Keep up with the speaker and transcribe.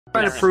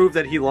Trying to prove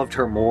that he loved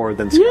her more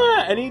than Scott.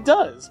 Yeah, and he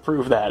does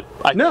prove that.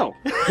 No,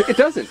 it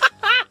doesn't.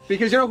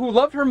 Because you know who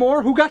loved her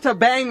more? Who got to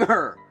bang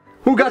her?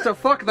 Who got to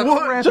fuck the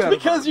crap Just out of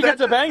because her? you get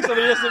to bang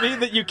somebody doesn't mean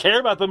that you care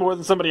about them more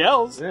than somebody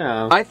else.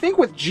 Yeah. I think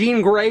with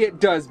Jean Grey it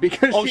does,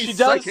 because Oh, she's she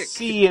does psychic.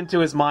 see into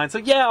his mind. So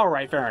yeah, all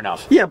right, fair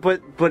enough. Yeah,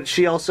 but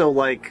she also,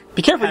 like...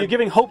 Be careful, you're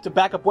giving hope to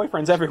backup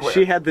boyfriends everywhere.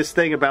 She had this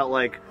thing about,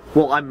 like,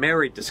 well, I'm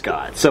married to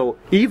Scott, so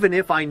even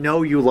if I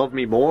know you love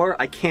me more,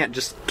 I can't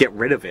just get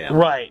rid of him.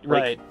 Right,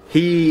 Like, right.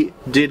 He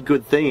did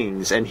good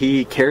things, and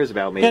he cares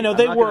about me. Yeah, no,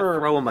 they I'm not gonna were-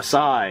 throw him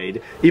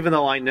aside, even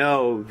though I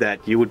know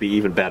that you would be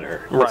even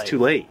better. Right. It's too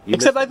late. You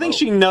Except missed I the think boat.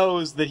 she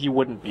knows that he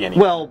wouldn't be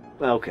anyway. Well,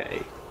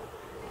 okay.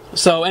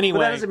 So anyway,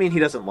 But that doesn't mean he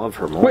doesn't love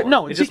her more. Wait,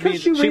 no, it it's just because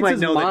means she she reads might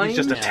his know that he's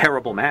just a mind.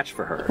 terrible match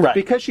for her. right.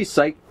 Because she's a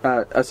psychic,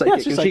 she's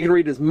and she psychic. can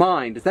read his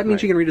mind, does that mean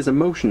she can read his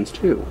emotions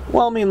too?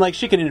 Well, I mean, like,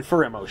 she can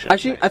infer emotion. I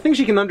think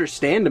she can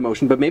understand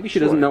emotion, but maybe she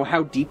doesn't know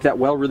how deep that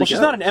well really Well, goes. she's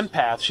not an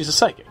empath, she's a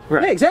psychic.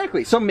 Right. Yeah,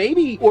 exactly. So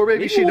maybe... Or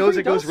maybe she knows Wolverine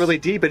it goes does really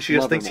deep, and she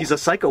just love her thinks more. he's a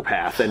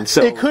psychopath, and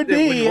so It could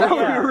be, That would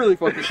yeah. be really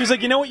fucking... She's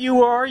like, you know what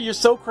you are? You're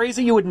so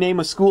crazy you would name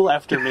a school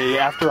after me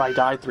after I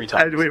died 3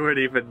 times. And we weren't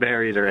even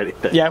married or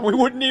anything. Yeah, we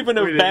wouldn't even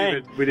have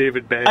banged. We didn't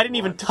even bang. I didn't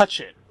even touch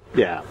it.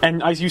 Yeah.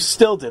 And you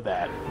still did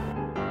that.